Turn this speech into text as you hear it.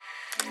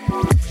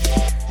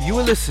You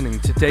are listening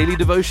to Daily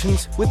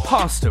Devotions with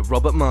Pastor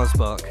Robert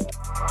Marsbach.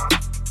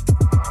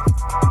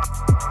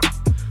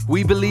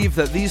 We believe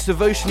that these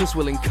devotions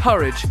will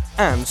encourage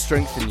and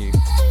strengthen you.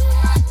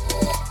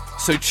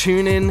 So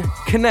tune in,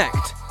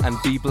 connect, and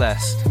be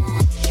blessed.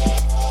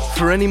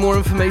 For any more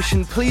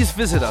information, please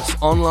visit us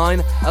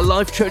online at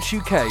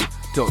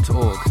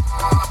lifechurchuk.org.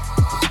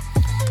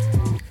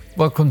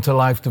 Welcome to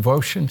Life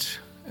Devotions,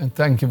 and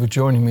thank you for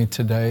joining me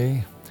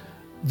today.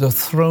 The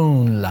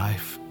Throne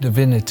Life,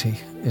 Divinity,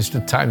 is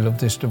the title of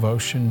this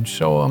devotion.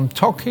 So I'm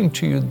talking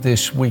to you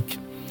this week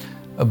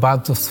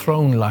about the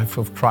throne life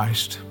of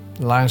Christ.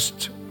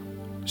 Last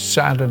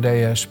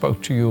Saturday I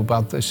spoke to you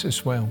about this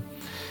as well.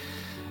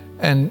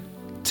 And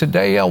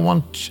today I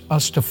want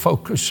us to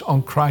focus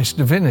on Christ's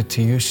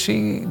divinity. You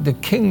see, the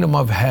kingdom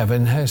of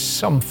heaven has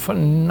some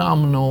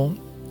phenomenal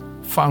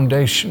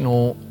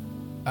foundational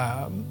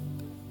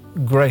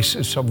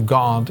graces of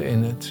God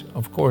in it.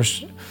 Of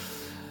course,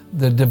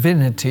 the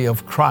divinity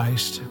of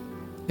Christ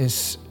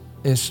is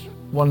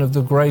one of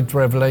the great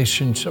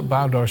revelations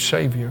about our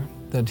Savior,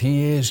 that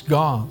He is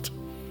God.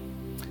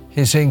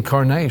 His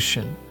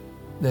incarnation,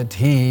 that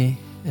He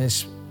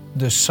is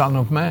the Son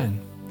of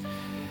Man.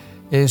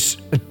 His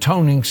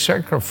atoning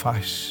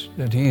sacrifice,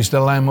 that He is the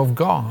Lamb of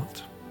God.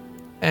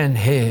 And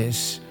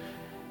His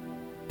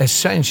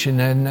ascension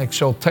and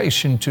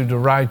exaltation to the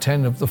right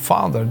hand of the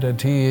Father,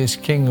 that He is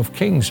King of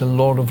Kings and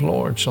Lord of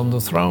Lords on the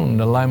throne,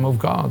 the Lamb of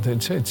God.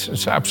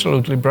 It's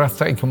absolutely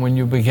breathtaking when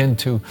you begin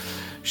to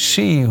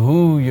see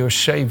who your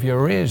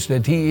Savior is,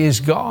 that He is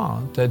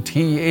God, that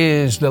He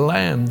is the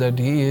Lamb, that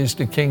He is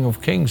the King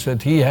of Kings,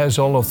 that He has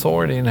all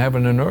authority in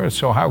heaven and earth.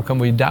 So how can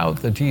we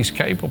doubt that He's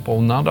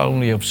capable not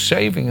only of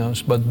saving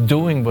us, but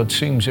doing what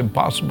seems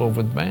impossible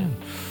with man?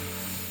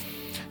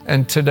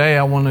 And today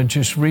I want to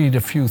just read a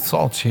few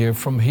thoughts here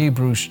from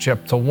Hebrews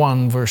chapter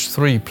 1, verse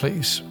 3,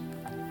 please.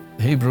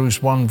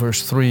 Hebrews 1,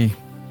 verse 3.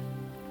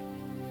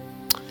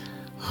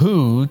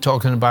 Who,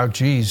 talking about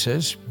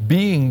Jesus,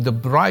 being the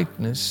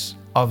brightness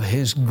of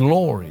His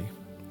glory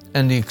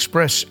and the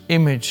express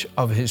image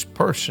of His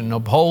person,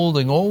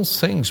 upholding all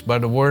things by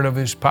the word of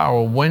His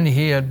power, when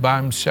He had by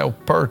Himself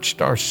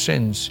purged our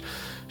sins,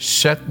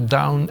 sat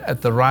down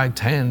at the right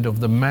hand of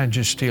the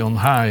Majesty on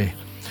high.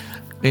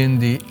 In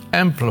the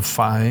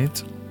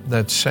Amplified,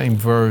 that same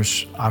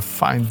verse I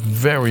find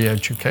very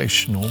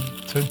educational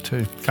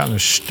to kind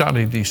of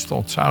study these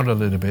thoughts out a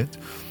little bit.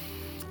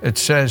 It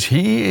says,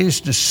 He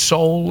is the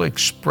sole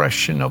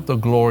expression of the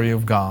glory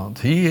of God.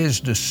 He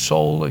is the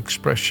sole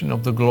expression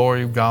of the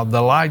glory of God,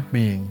 the light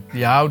being,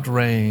 the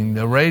outreign,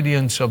 the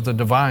radiance of the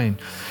divine.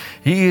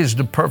 He is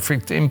the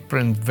perfect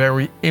imprint,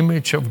 very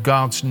image of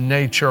God's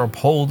nature,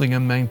 upholding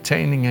and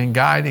maintaining and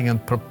guiding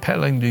and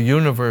propelling the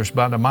universe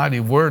by the mighty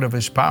word of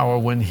His power,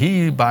 when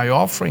He, by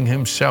offering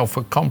Himself,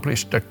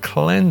 accomplished the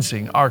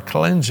cleansing, our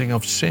cleansing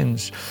of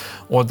sins,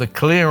 or the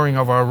clearing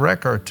of our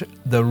record,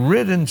 the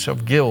riddance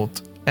of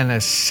guilt, and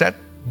has sat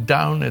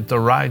down at the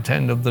right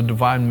hand of the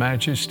divine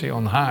Majesty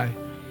on high.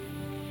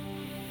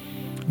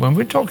 When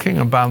we're talking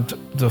about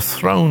the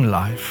throne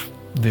life,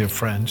 dear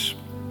friends,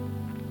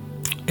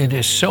 it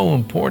is so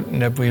important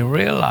that we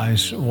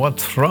realize what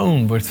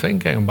throne we're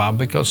thinking about,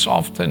 because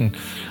often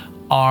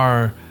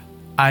our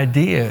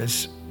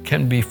ideas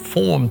can be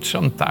formed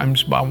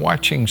sometimes by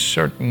watching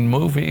certain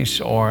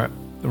movies or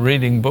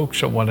reading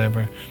books or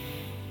whatever.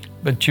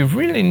 But you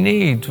really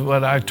need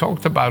what I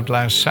talked about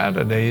last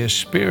Saturday, a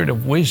spirit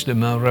of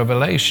wisdom and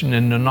revelation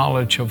in the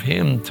knowledge of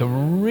Him, to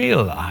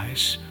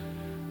realize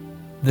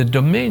the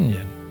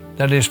dominion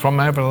that is from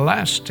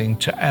everlasting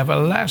to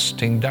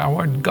everlasting. Thou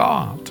art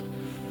God.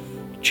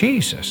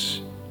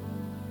 Jesus,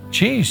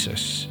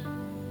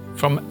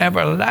 from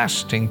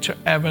everlasting to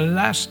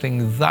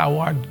everlasting, Thou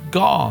art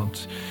God.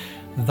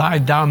 Thy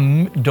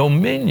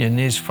dominion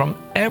is from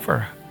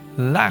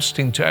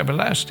everlasting to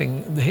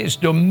everlasting. His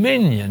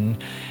dominion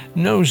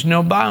knows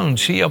no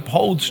bounds. He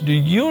upholds the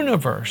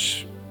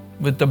universe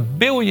with the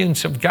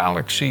billions of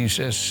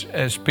galaxies,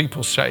 as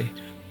people say.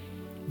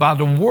 By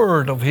the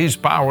word of His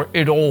power,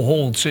 it all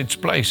holds its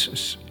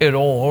places. It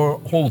all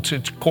holds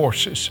its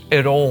courses.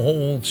 It all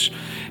holds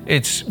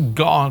its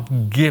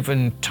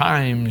God-given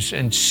times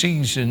and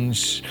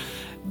seasons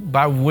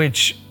by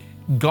which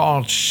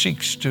God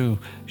seeks to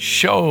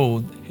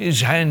show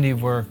His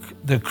handiwork,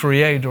 the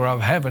Creator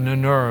of heaven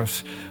and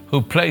earth,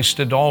 who placed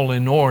it all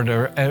in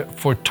order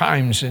for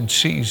times and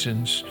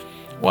seasons.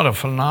 What a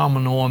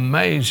phenomenal,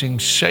 amazing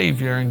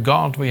Savior and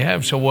God we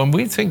have. So when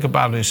we think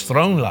about His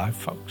throne life,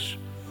 folks,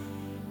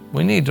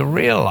 we need to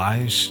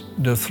realize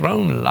the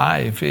throne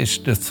life is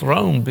the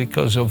throne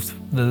because of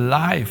the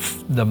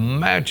life, the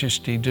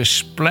majesty, the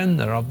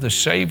splendor of the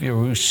Savior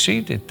who's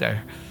seated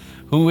there,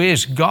 who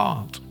is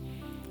God,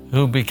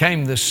 who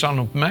became the Son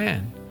of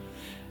Man,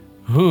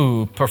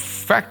 who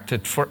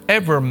perfected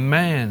forever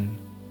man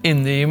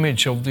in the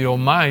image of the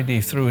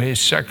Almighty through His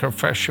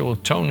sacrificial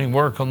atoning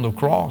work on the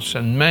cross,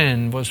 and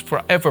man was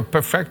forever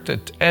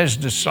perfected as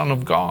the Son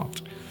of God.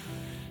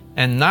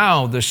 And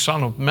now the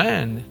Son of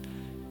Man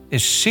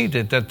is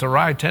seated at the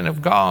right hand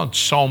of God.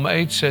 Psalm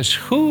 8 says,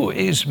 who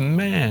is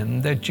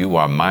man that you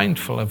are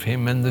mindful of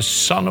him, and the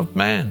Son of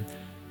Man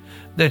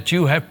that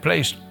you have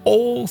placed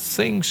all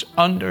things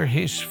under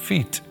his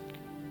feet?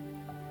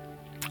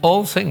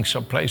 All things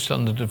are placed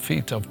under the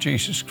feet of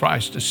Jesus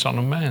Christ, the Son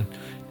of Man.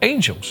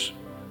 Angels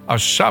are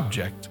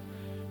subject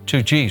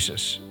to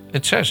Jesus.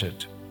 It says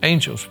it.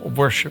 Angels will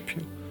worship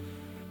you.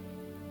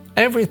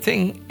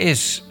 Everything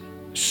is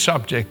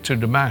subject to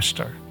the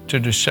Master, to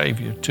the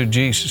Savior, to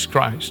Jesus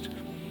Christ.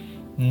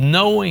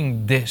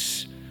 Knowing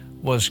this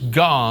was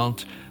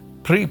God's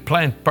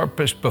pre-planned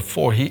purpose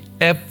before he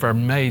ever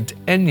made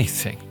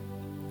anything,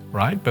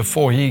 right?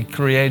 Before he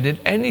created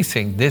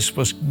anything, this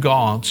was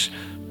God's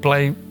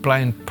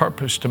planned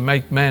purpose, to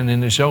make man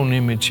in his own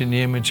image, in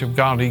the image of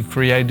God. He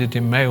created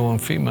him male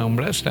and female and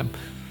blessed them.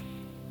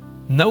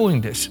 Knowing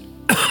this,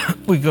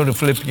 we go to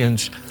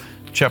Philippians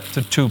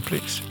chapter 2,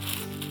 please.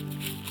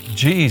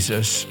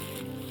 Jesus,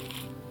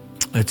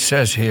 it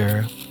says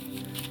here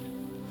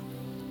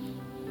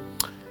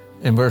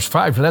in verse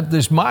 5, let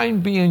this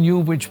mind be in you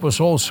which was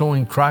also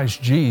in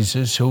Christ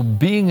Jesus, who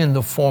being in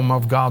the form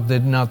of God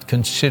did not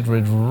consider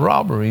it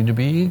robbery to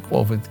be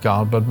equal with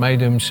God, but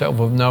made himself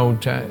of no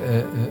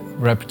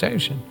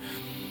reputation.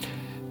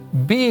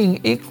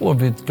 Being equal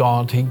with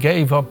God, he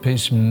gave up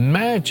his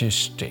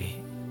majesty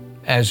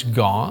as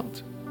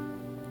God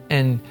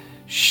and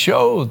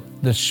showed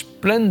the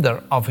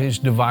splendor of his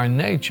divine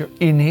nature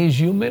in his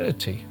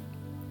humility,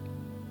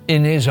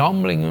 in his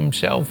humbling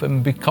himself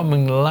and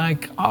becoming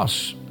like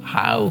us.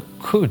 How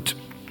could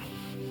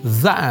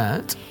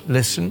that,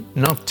 listen,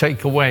 not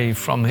take away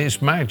from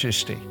his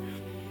majesty?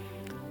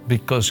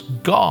 Because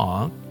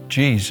God,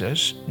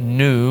 Jesus,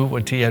 knew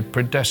what he had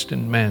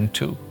predestined man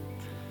to.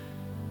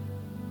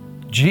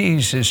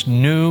 Jesus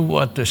knew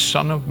what the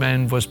Son of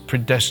Man was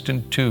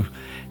predestined to,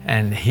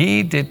 and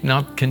he did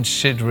not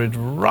consider it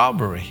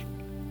robbery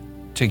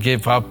to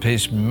give up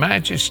his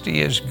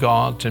majesty as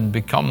God and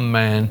become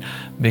man,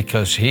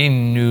 because he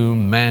knew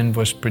man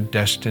was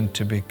predestined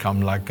to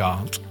become like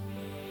God.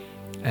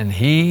 And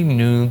he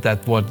knew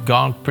that what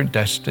God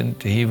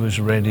predestined, he was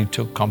ready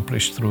to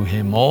accomplish through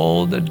him.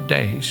 All the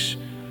days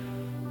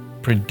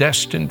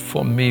predestined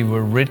for me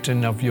were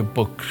written of your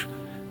book.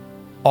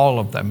 All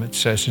of them, it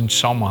says in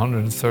Psalm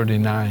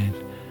 139.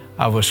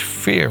 I was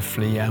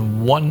fearfully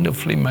and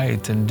wonderfully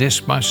made, and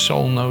this my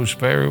soul knows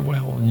very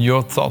well. And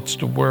your thoughts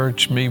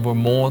towards me were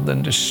more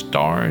than the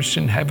stars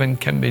in heaven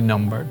can be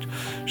numbered.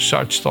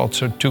 Such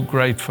thoughts are too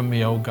great for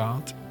me, O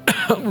God.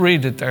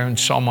 Read it there in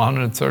Psalm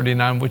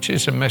 139, which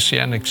is a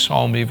messianic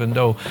psalm, even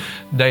though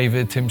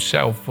David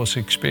himself was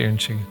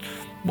experiencing it.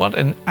 What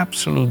an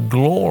absolute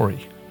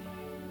glory.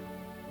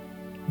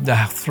 The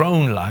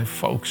throne life,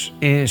 folks,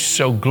 is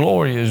so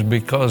glorious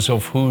because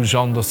of who's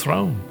on the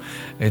throne.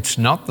 It's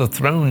not the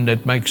throne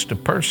that makes the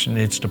person,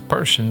 it's the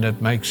person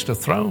that makes the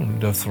throne.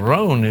 The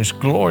throne is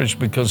glorious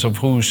because of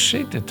who's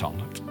seated on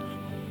it.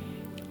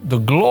 The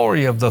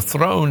glory of the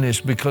throne is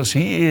because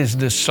he is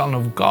the Son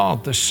of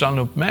God, the Son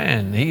of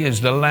Man. He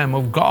is the Lamb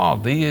of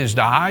God. He is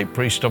the high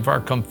priest of our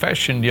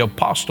confession, the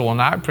apostle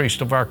and high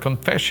priest of our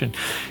confession.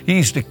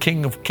 He's the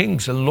King of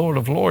kings and Lord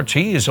of lords.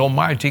 He is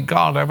Almighty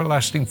God,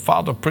 everlasting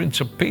Father, Prince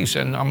of Peace.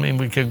 And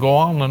we could go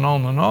on and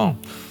on and on.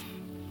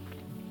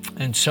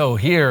 And so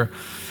here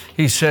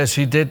he says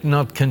he did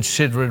not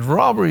consider it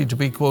robbery to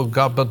be equal with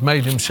God, but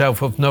made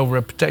himself of no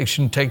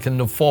reputation, taking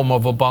the form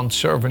of a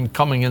bondservant,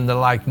 coming in the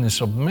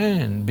likeness of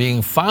man.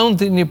 Being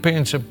found in the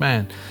appearance of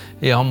man,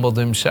 he humbled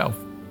himself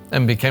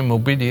and became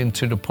obedient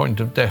to the point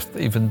of death,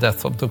 even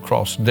death of the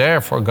cross.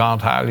 Therefore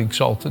God highly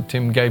exalted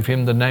him, gave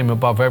him the name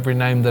above every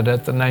name, that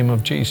at the name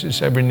of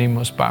Jesus every knee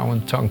must bow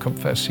and tongue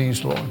confess he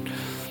is Lord.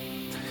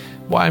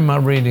 Why am I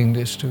reading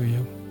this to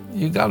you?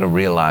 You got to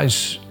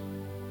realize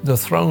the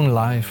throne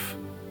life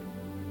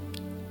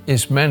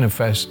is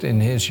manifest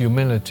in his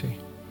humility.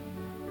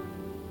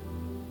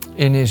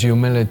 In his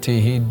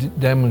humility, he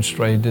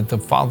demonstrated the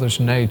Father's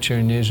nature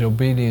in his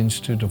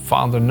obedience to the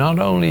Father, not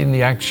only in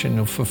the action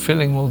of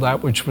fulfilling all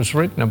that which was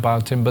written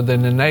about him, but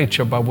in the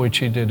nature by which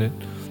he did it.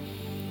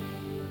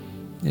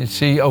 You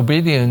see,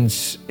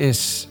 obedience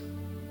is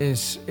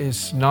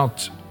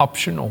not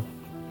optional.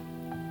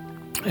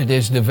 It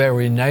is the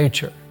very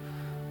nature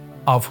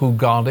of who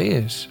God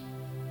is,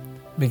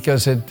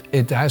 because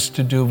it has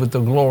to do with the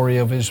glory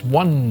of his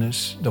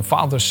oneness, the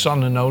Father,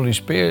 Son, and Holy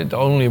Spirit,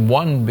 only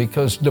one,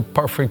 because the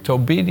perfect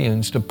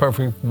obedience, the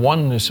perfect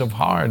oneness of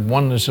heart,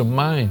 oneness of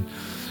mind.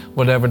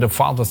 Whatever the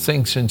Father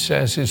thinks and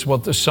says is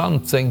what the Son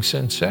thinks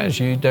and says.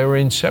 They're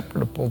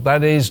inseparable.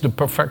 That is the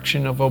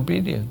perfection of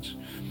obedience.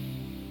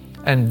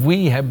 And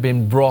we have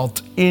been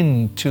brought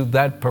into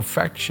that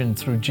perfection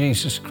through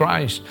Jesus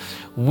Christ.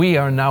 We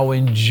are now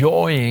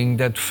enjoying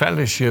that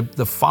fellowship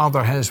the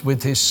Father has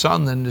with his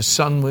Son and the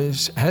Son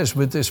has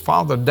with his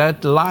Father.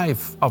 That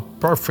life of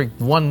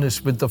perfect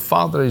oneness with the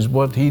Father is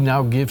what he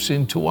now gives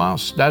into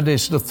us. That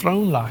is the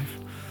throne life.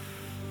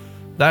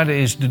 That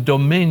is the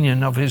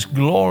dominion of his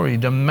glory,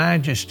 the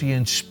majesty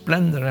and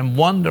splendor and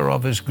wonder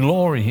of his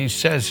glory. He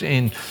says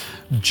in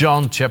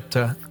John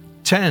chapter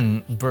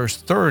 10, verse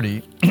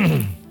 30,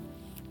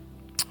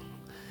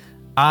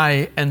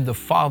 I and the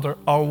Father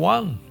are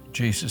one,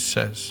 Jesus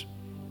says.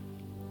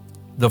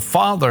 The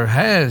Father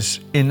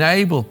has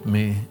enabled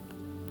me,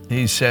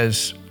 he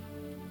says,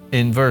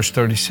 in verse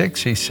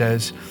 36, he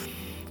says,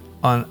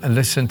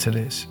 listen to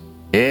this,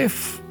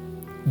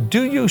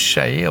 do you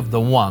say of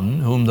the one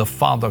whom the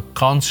Father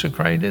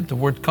consecrated? The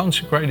word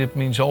consecrated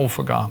means all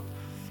for God,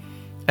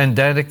 and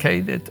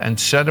dedicated and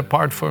set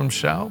apart for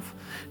himself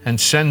and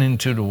sent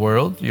into the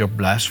world, you're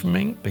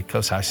blaspheming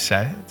because I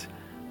said,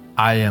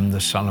 I am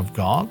the Son of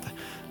God.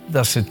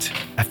 Does it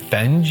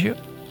offend you?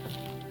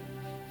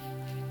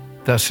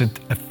 Does it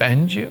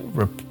offend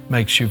you?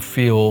 Makes you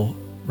feel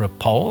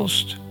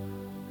repulsed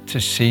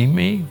to see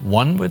me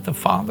one with the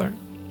Father?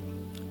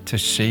 To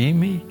see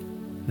me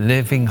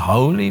living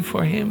holy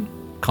for him,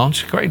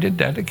 consecrated,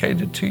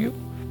 dedicated to you?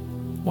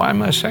 Why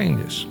am I saying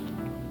this?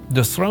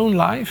 The throne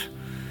life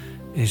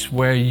is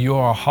where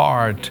your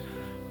heart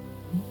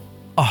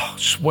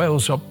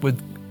swells up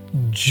with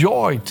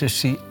joy to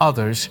see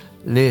others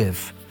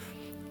live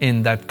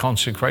in that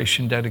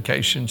consecration,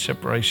 dedication,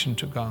 separation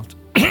to God.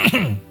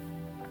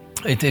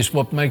 It is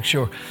what makes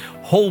your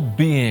whole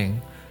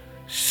being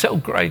so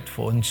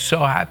grateful and so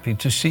happy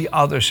to see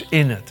others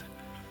in it,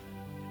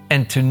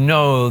 and to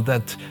know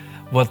that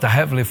what the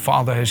Heavenly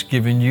Father has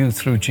given you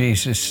through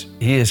Jesus,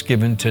 he has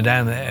given to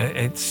them.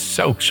 It's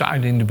so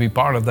exciting to be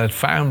part of that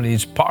family.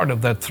 It's part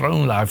of that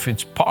throne life.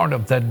 It's part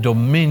of that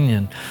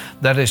dominion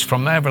that is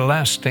from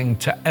everlasting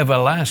to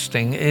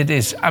everlasting. It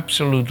is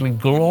absolutely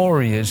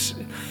glorious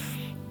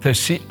to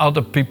see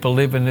other people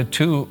live in it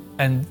too.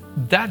 And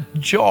that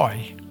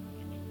joy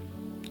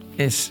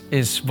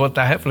is what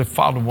the Heavenly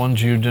Father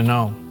wants you to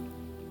know.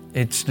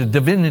 It's the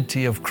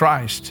divinity of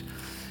Christ.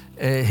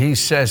 He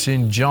says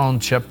in John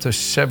chapter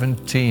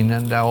 17,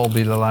 and that will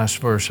be the last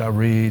verse I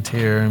read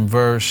here, in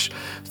verse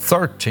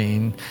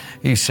 13,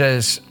 he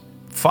says,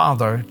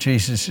 Father,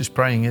 Jesus is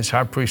praying his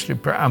high priestly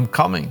prayer, I'm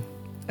coming,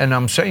 and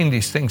I'm saying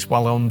these things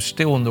while I'm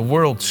still in the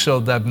world, so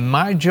that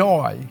my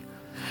joy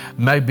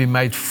may be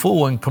made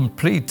full and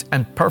complete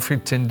and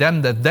perfect in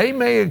them, that they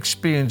may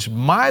experience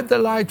my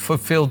delight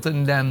fulfilled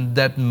in them,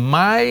 that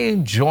my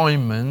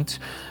enjoyment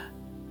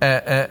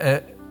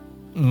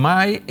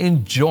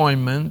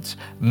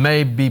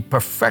may be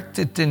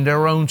perfected in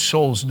their own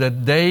souls,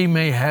 that they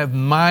may have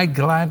my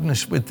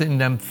gladness within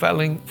them,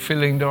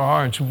 filling their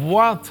hearts.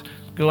 What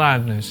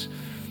gladness,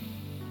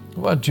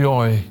 what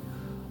joy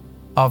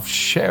of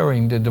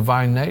sharing the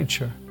divine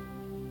nature.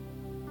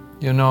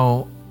 You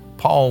know,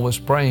 Paul was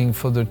praying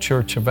for the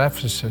church of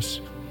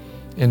Ephesus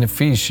in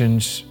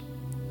Ephesians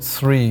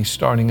 3,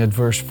 starting at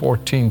verse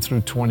 14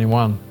 through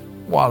 21.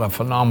 What a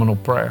phenomenal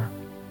prayer.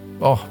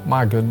 Oh,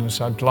 my goodness,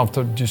 I'd love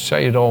to just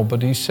say it all,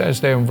 but he says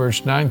there in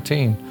verse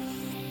 19,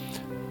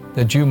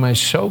 that you may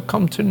so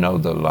come to know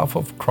the love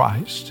of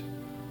Christ,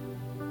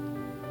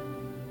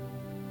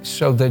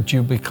 so that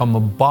you become a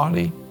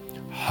body,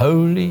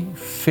 holy,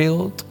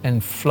 filled,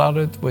 and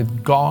flooded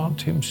with God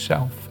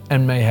himself,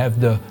 and may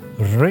have the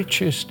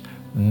richest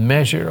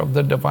measure of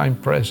the divine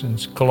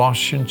presence.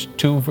 Colossians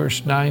 2,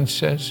 verse 9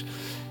 says,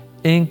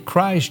 in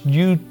Christ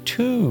you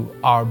too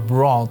are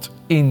brought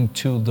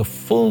into the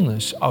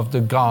fullness of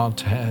the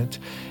Godhead,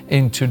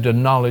 into the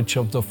knowledge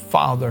of the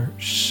Father,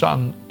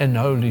 Son, and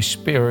Holy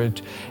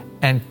Spirit,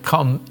 and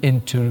come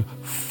into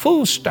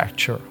full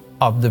stature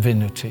of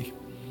divinity.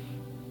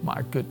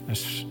 My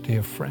goodness,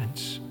 dear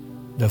friends,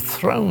 the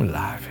throne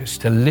life is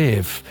to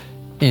live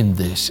in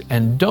this.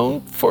 And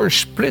don't for a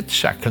split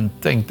second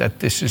think that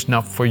this is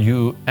not for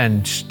you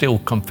and still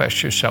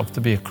confess yourself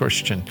to be a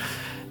Christian.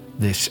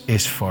 This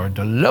is for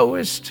the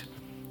lowest,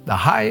 the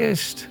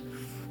highest,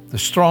 the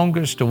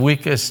strongest, the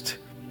weakest.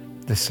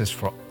 This is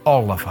for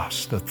all of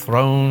us. The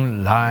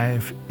throne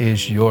life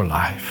is your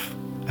life.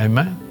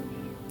 Amen.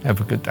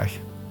 Have a good day.